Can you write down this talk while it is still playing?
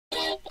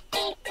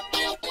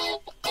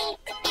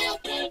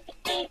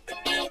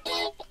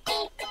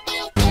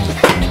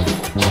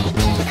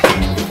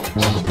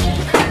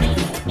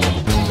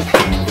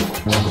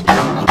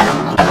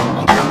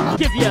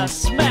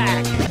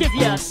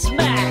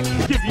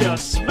you a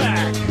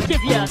smack,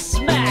 give you a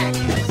smack.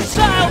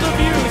 Child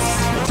abuse,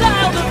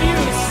 child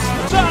abuse,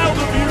 child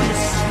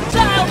abuse,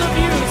 child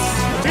abuse.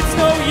 It's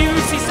no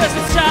use, he says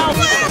it's child,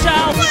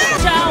 child,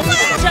 child,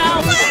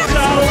 child,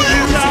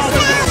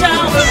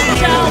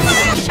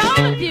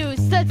 child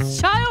abuse. That's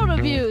child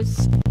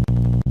abuse.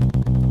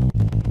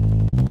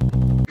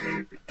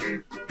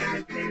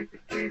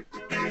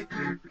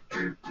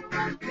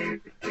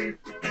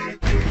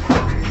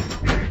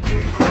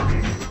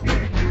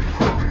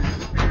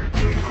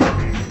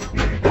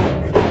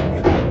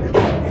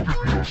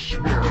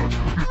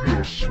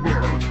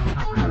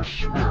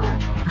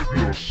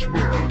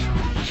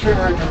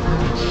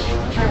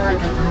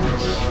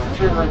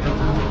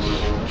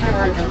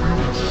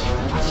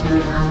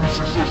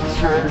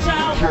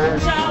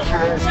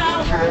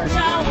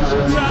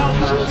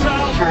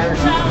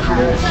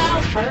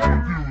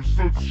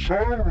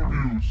 Child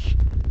abuse.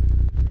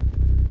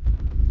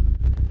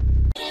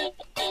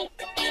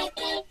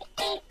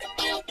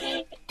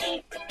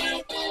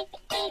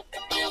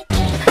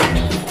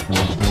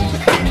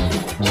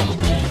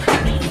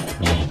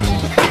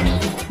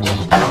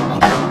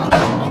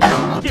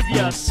 Give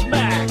you a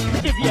smack,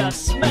 give you a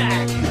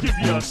smack, give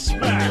you a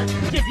smack,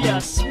 give you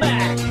a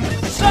smack.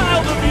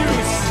 Child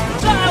abuse,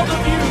 child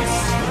abuse,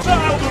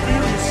 child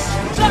abuse,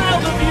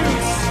 child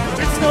abuse.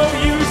 It's no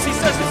use, he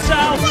says it's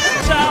child,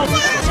 child,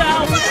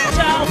 child,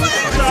 child,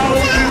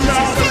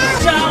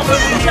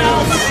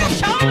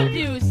 child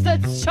abuse.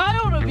 That's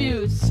child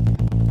abuse.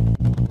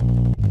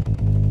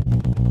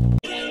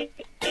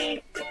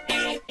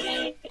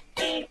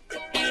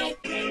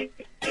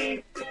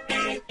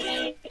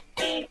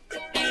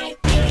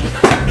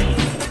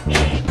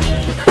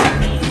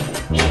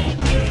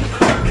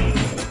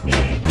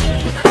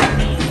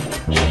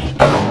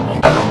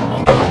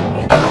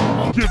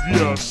 Give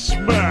you a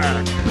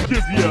smack,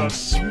 give you a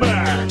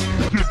smack,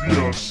 give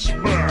you a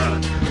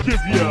smack, give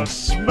you a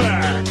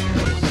smack.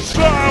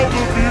 Child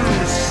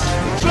abuse,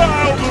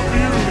 child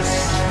abuse,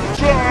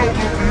 child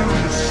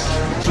abuse,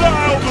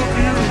 child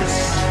abuse.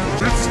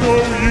 It's no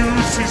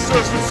use, he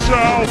says it's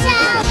child,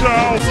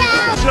 child,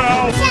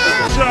 child,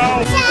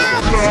 child,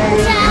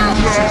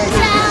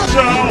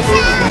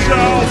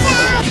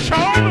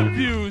 child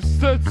abuse.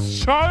 That's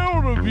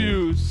child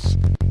abuse.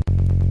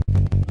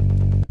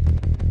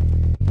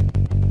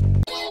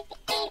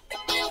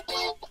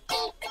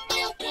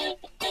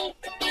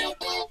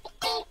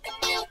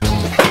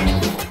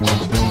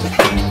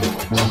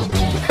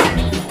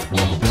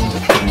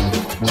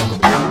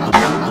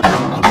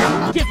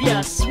 Give you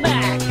a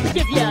smack,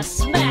 give you a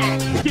smack,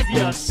 give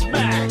you a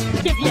smack,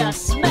 give you a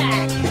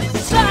smack.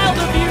 Child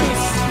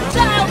abuse,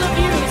 child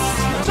abuse,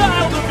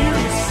 child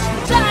abuse,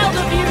 child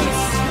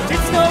abuse.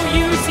 It's no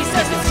use, he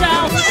says it's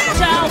child,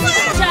 child,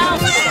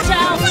 child,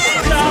 child, child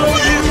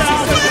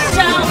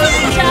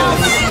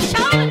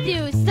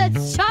abuse.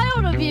 That's child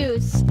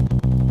abuse.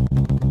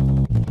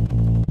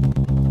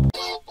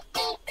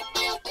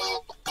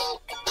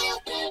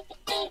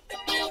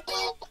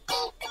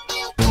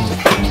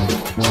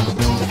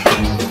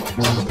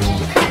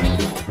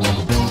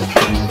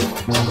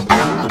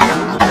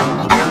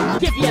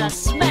 Give you a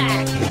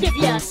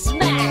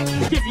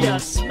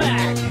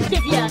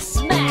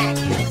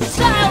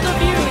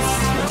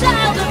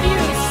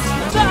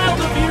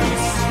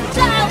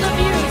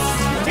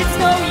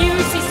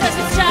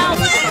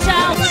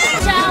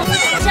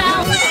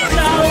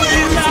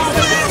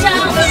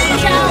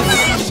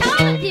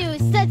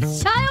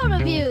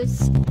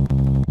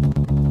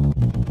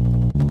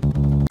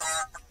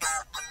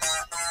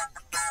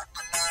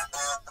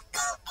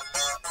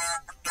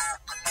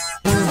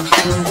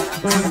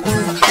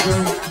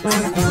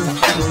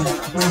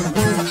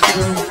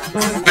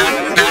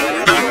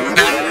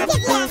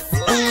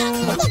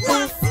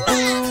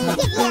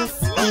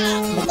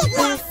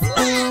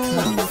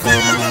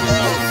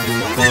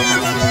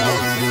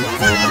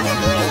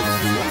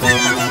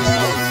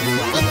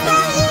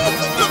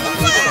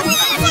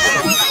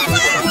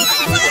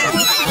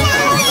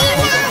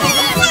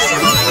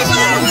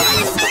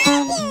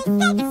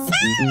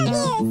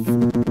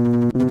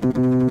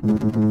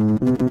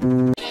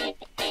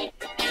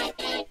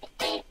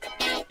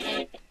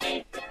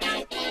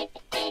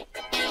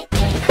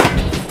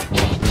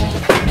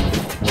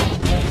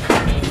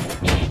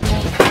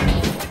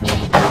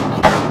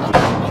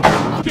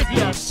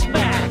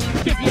smack,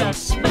 give you a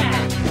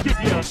smack, give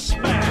you a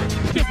smack,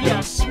 give you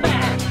a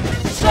smack.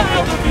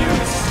 Child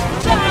abuse,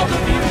 child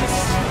abuse,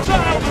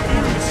 child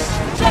abuse,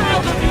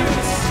 child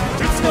abuse.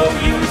 It's no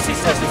use, he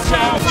says it's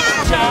child,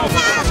 child,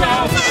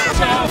 child, child,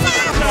 child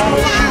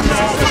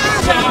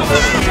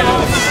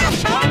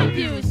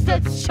abuse.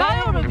 That's child abuse. That's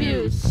child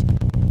abuse.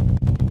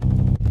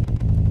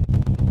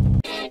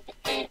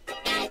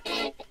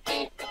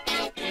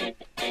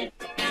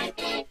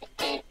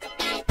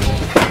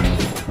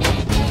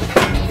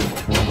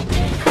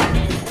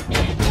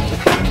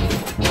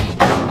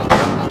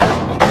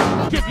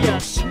 Give you a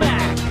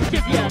smack,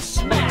 give you a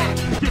smack,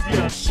 give you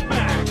a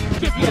smack,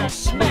 give you a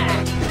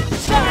smack.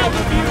 Child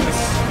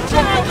abuse,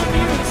 child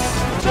abuse,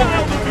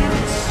 child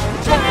abuse,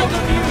 child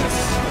abuse.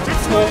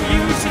 It's no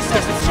use, he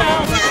says.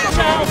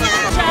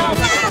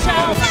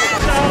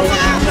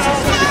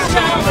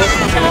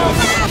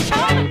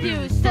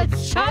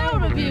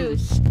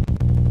 abuse.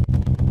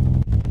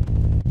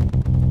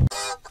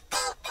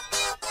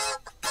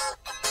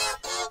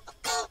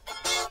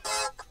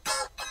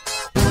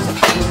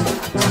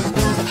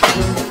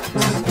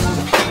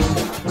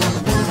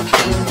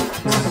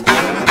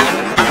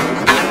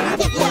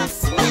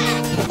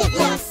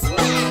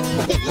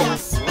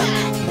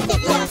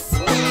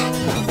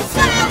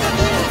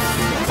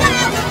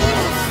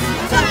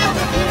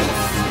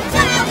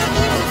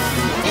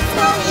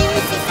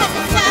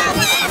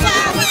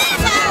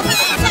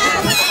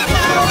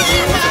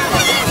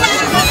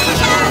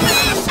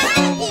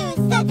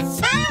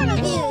 Child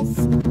abuse.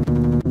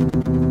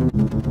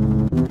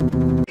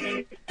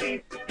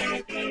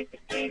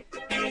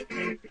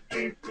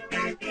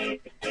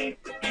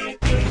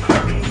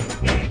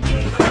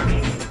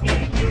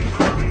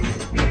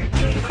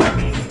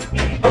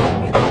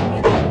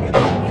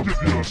 Give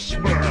you a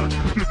smack,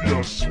 give you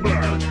a smack,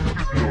 give you a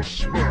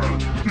smack,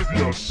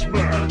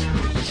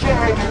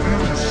 give you a smack.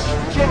 Child abuse,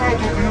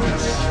 child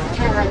abuse,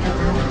 child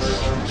abuse,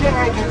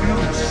 child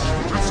abuse.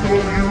 It's no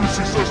use,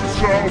 he says it's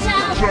child,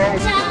 child,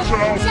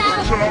 child, child,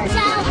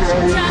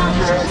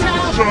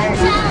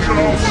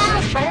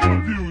 child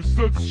abuse.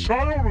 That's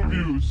child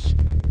abuse.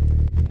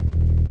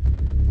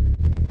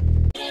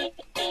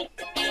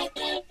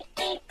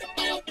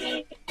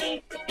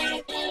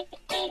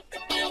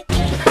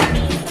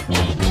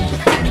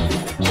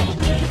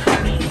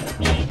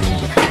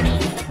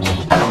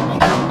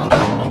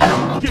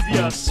 Give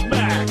you a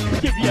smack,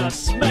 give you a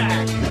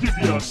smack, give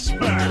you a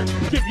smack,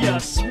 give you a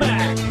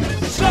smack.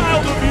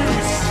 Child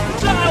abuse,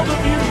 child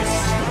abuse,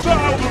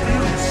 child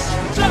abuse,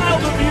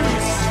 child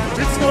abuse.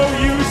 It's no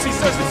use, he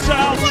says it's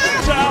child,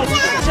 child,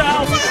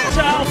 child,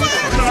 child,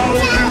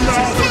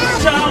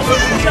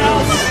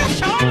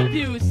 child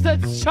abuse.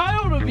 That's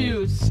child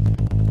abuse.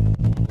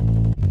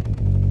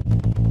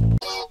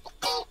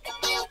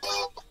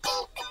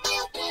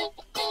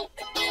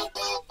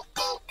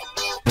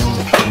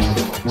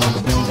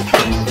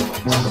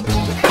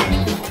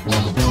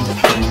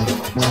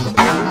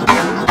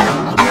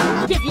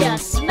 Give you a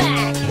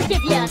smack,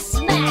 give you a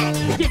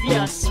smack, give you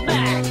a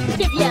smack,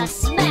 give you a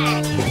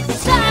smack.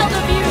 Child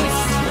abuse,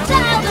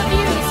 child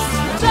abuse,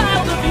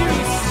 child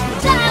abuse,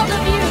 child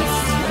abuse.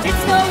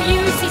 It's no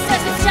use, he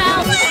says it's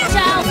child,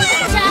 child,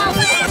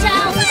 child,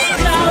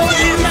 child,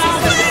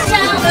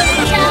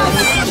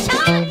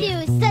 child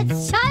abuse.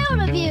 That's child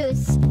abuse.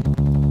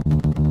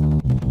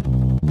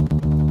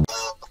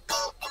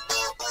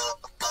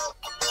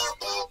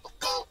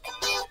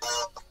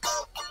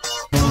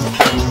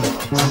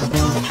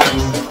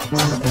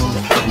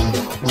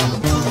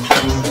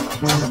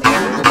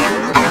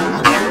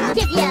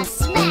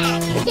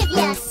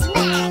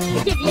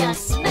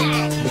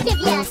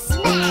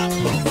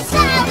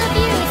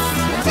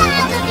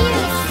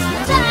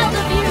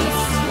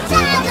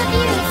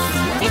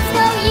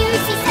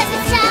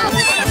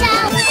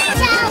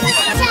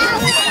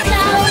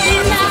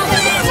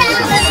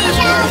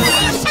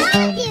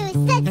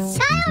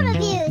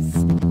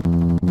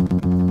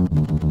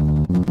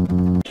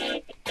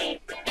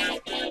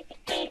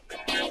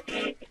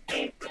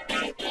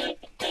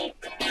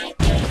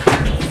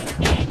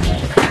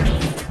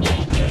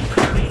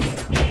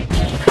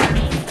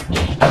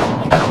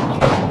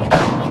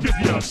 Give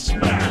you a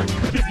smack,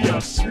 give you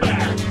a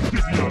smack,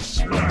 give you a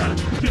smack,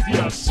 give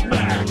you a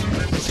smack.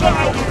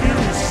 Child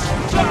abuse,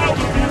 child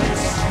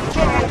abuse,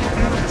 child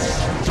abuse,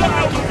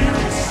 child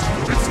abuse.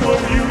 It's no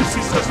use,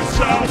 he says it's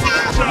child,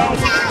 child,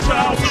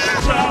 child,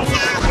 child,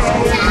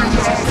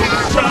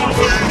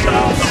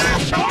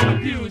 child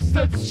abuse.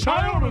 That's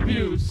child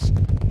abuse.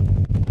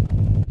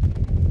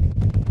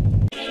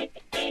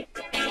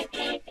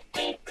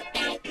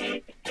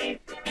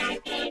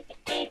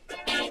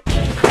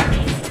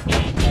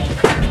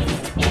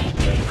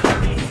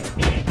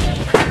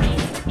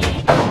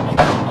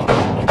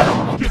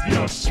 Give you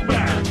a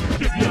smack,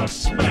 give you a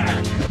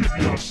smack, give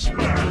you a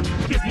smack,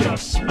 give you a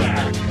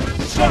smack.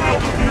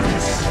 Child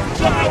abuse,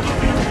 child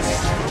abuse,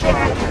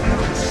 child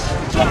abuse,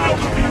 child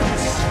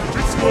abuse.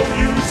 It's no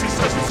use, he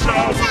says it's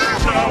child,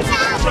 child,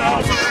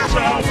 child, child,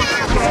 child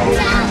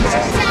abuse.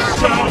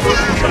 That's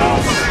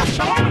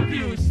child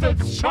abuse.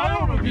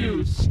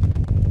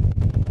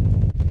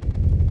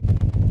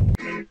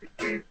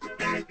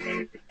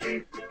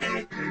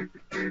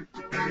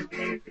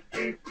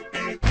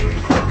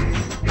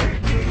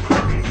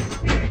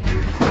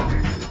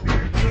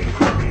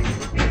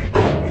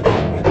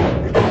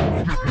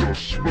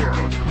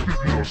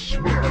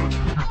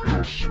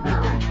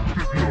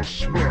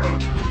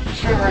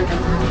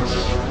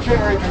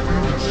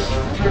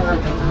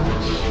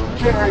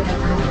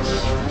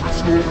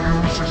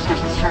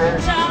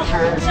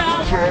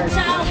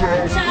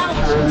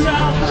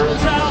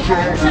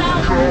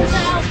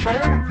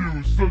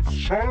 That's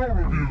child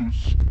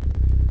abuse.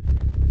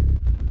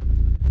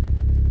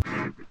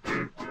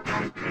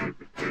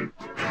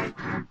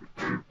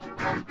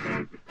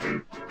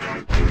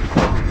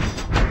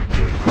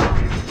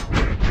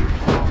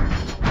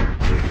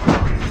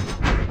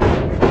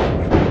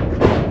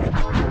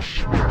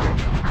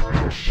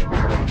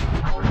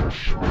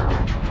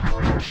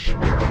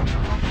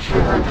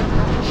 Child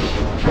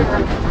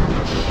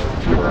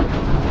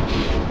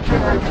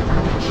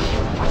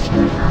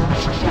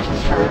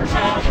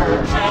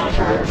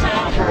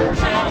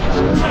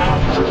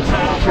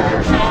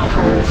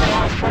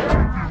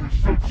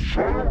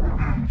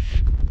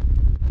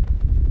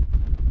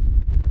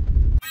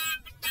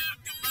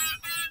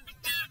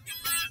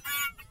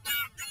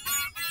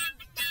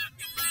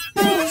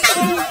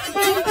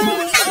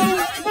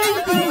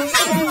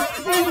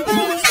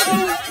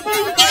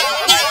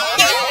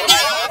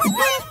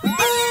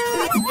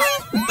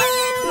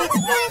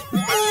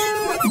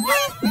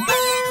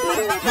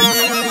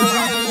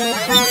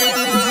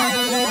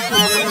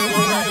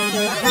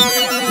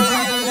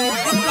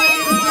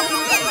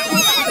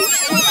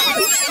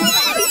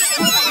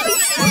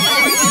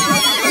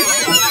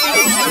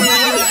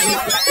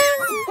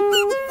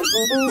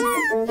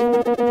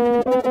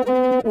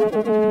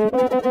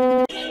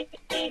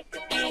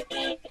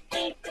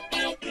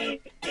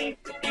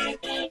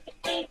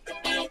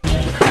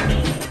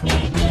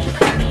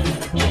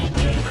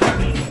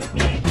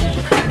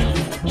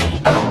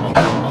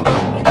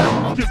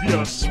Give you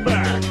a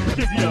smack,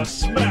 give you a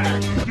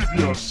smack, give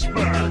you a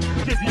smack,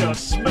 give you a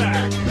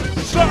smack.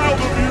 Child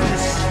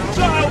abuse,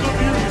 child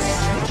abuse,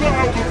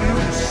 child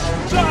abuse,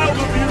 child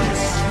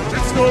abuse.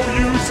 It's no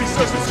use, he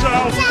says it's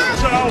child,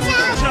 child, child,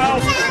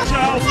 child,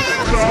 child,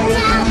 child,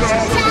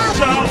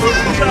 child,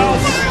 child,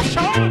 child.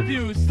 Child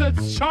abuse!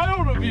 That's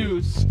child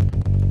abuse!